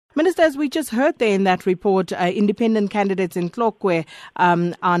Minister, as we just heard there in that report, independent candidates in Tlokwe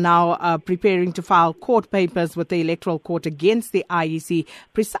are now preparing to file court papers with the Electoral Court against the IEC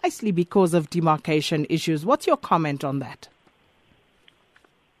precisely because of demarcation issues. What's your comment on that?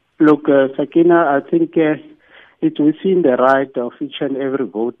 Look, Sakina, I think it's within the right of each and every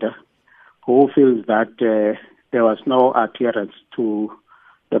voter who feels that there was no adherence to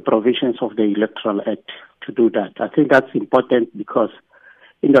the provisions of the Electoral Act to do that. I think that's important because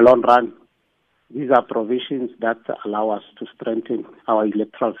in the long run, these are provisions that allow us to strengthen our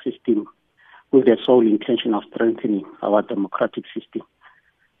electoral system with the sole intention of strengthening our democratic system.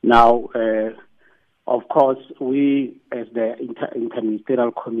 Now, of course, we as the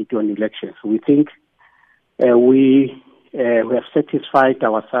Interministerial Committee on Elections, we think we have satisfied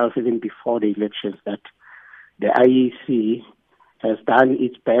ourselves even before the elections that the IEC has done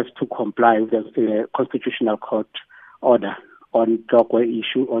its best to comply with the Constitutional Court order on Tlokwe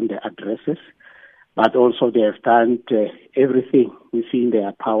issue on the addresses, but also they have done everything within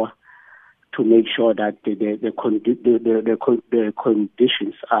their power to make sure that the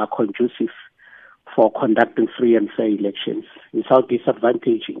conditions are conducive for conducting free and fair elections without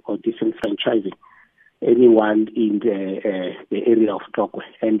disadvantaging or disenfranchising anyone in the area of Tlokwe.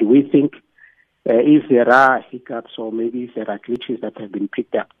 And we think if there are hiccups or maybe if there are glitches that have been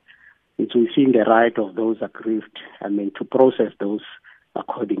picked up, it's within the right of those aggrieved, to process those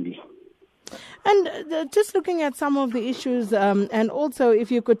accordingly. And just looking at some of the issues, and also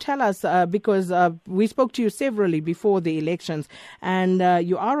if you could tell us, because we spoke to you severally before the elections, and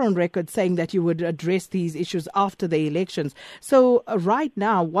you are on record saying that you would address these issues after the elections. So right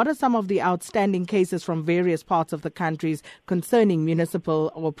now, what are some of the outstanding cases from various parts of the countries concerning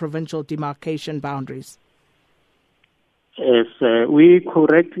municipal or provincial demarcation boundaries? Yes, we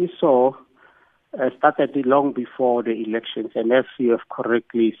correctly saw started long before the elections, and as you have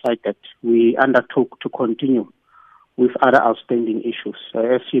correctly cited, we undertook to continue with other outstanding issues.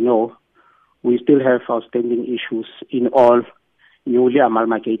 As you know, we still have outstanding issues in all newly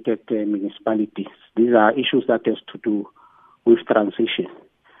amalgamated municipalities. These are issues that has to do with transition.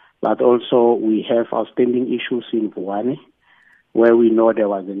 But also we have outstanding issues in Vuwane, where we know there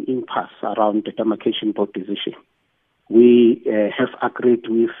was an impasse around the demarcation board decision. We have agreed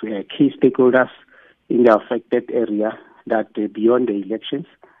with key stakeholders in the affected area that beyond the elections,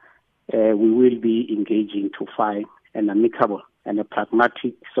 we will be engaging to find an amicable and a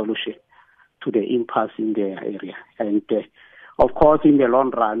pragmatic solution to the impasse in the area. And of course, in the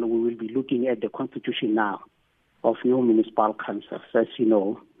long run, we will be looking at the constitution now of new municipal councils. As you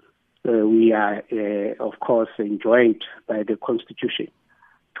know, we are, of course, enjoined by the constitution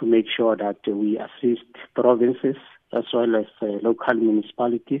to make sure that we assist provinces as well as local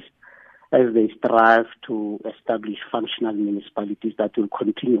municipalities as they strive to establish functional municipalities that will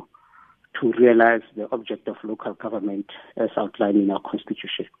continue to realize the object of local government as outlined in our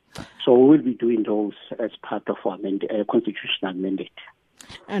constitution. So we will be doing those as part of our constitutional mandate.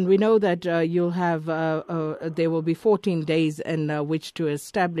 And we know that you'll have, there will be 14 days in which to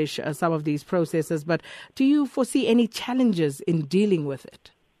establish some of these processes, but do you foresee any challenges in dealing with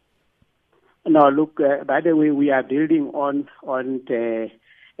it? No, look, by the way, we are building on a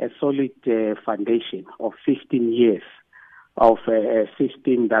solid foundation of 15 years of a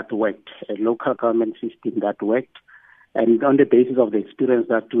system that worked, a local government system that worked, and on the basis of the experience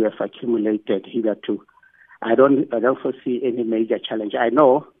that we have accumulated hitherto, I don't foresee any major challenge. I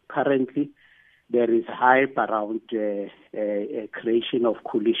know currently there is hype around a creation of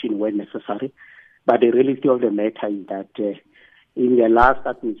coalition when necessary, but the reality of the matter is that in the last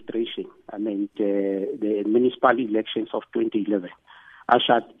administration, the municipal elections of 2011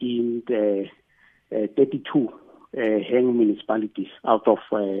 ushered in the 32 hang municipalities out of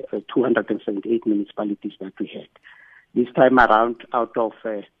 278 municipalities that we had. This time around, out of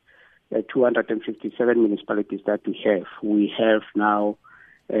 257 municipalities that we have now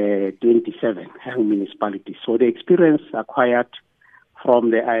 27 hang municipalities. So the experience acquired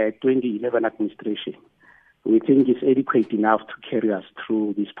from the 2011 administration, we think is adequate enough to carry us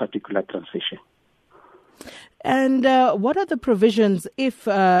through this particular transition. And what are the provisions if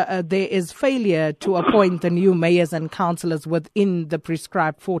there is failure to appoint the new mayors and councillors within the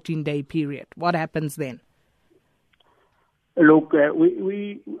prescribed 14-day period? What happens then? Look,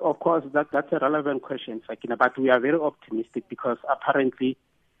 we of course, that's a relevant question, Sakina, but we are very optimistic because apparently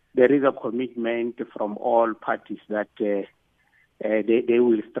there is a commitment from all parties that they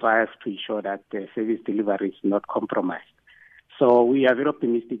will strive to ensure that service delivery is not compromised. So we are very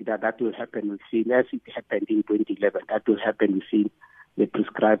optimistic that will happen within, as it happened in 2011, that will happen within the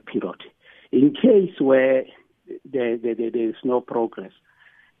prescribed period. In case where there is no progress,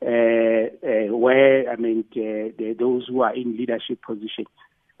 where, those who are in leadership positions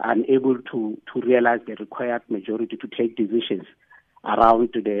are unable to realize the required majority to take decisions around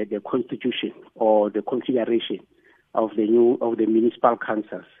the constitution or the configuration of the municipal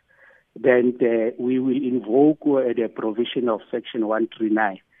councils, then we will invoke the provision of Section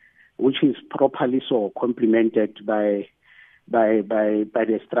 139, which is properly so complemented by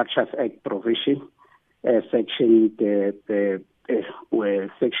the Structures Act provision, Section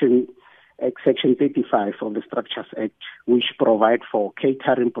 35 of the Structures Act, which provide for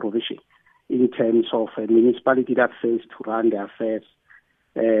catering provision in terms of a municipality that fails to run the affairs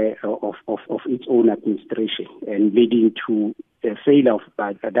of its own administration, and leading to a failure of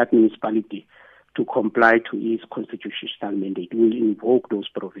that municipality to comply to its constitutional mandate. We will invoke those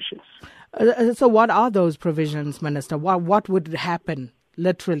provisions. So what are those provisions, Minister? What would happen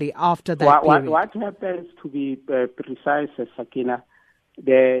literally after that period? What happens, to be precise, Sakina,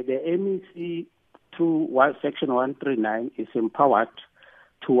 the MEC through Section 139 is empowered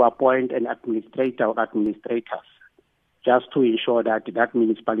to appoint an administrator or administrators just to ensure that that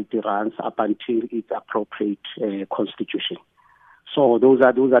municipality runs up until its appropriate constitution. So those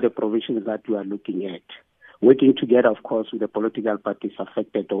are the provisions that we are looking at, working together, of course, with the political parties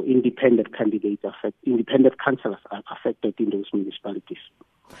affected or independent candidates independent councillors are affected in those municipalities.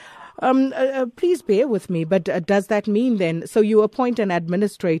 Please bear with me, but does that mean then, so you appoint an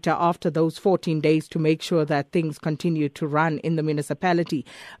administrator after those 14 days to make sure that things continue to run in the municipality,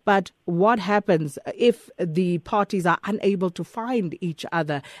 but what happens if the parties are unable to find each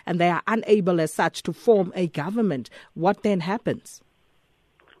other and they are unable as such to form a government? What then happens?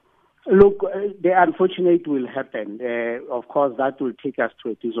 Look, the unfortunate will happen. Of course, that will take us to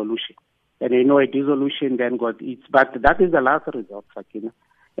a dissolution. And a dissolution then got its, but that is the last result, Sakina.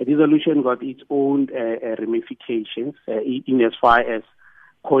 A dissolution got its own ramifications in as far as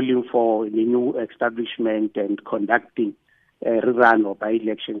calling for the new establishment and conducting rerun or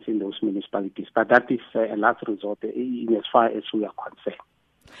by-elections in those municipalities. But that is a last resort in as far as we are concerned.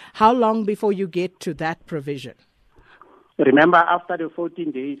 How long before you get to that provision? Remember, after the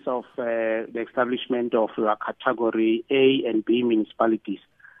 14 days of the establishment of category A and B municipalities,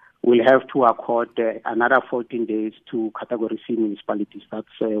 we'll have to accord another 14 days to category C municipalities. That's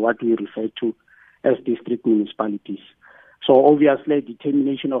what we refer to as district municipalities. So obviously,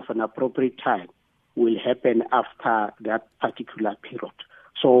 determination of an appropriate time will happen after that particular period.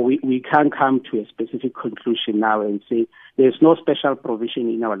 So we can't come to a specific conclusion now and say there's no special provision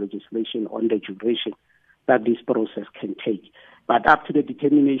in our legislation on the duration that this process can take. But up to the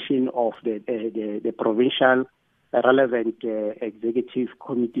determination of the provincial relevant executive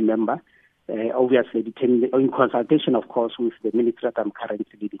committee member, obviously in consultation, of course, with the ministry that I'm currently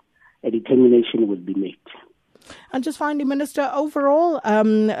leading, a determination will be made. And just finally, Minister, overall,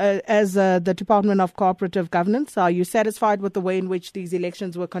 as the Department of Cooperative Governance, are you satisfied with the way in which these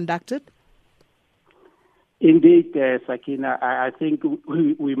elections were conducted? Indeed, Sakina, I think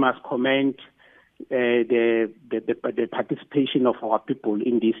we must commend the participation of our people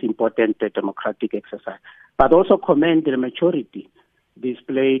in this important democratic exercise, but also commend the maturity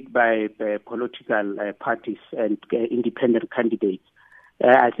displayed by political parties and independent candidates.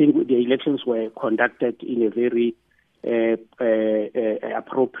 I think the elections were conducted in a very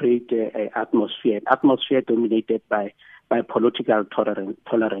appropriate atmosphere dominated by political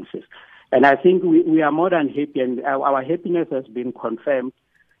tolerances. And I think we are more than happy, and our happiness has been confirmed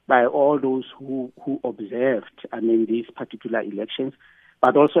by all those who observed, these particular elections,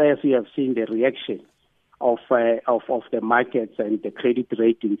 but also as we have seen the reaction of the markets and the credit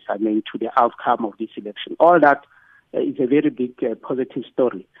ratings, to the outcome of this election. All that is a very big positive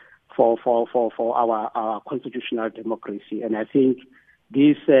story for our constitutional democracy. And I think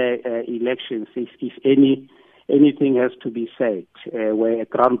these elections, if anything has to be said, were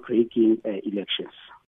groundbreaking elections.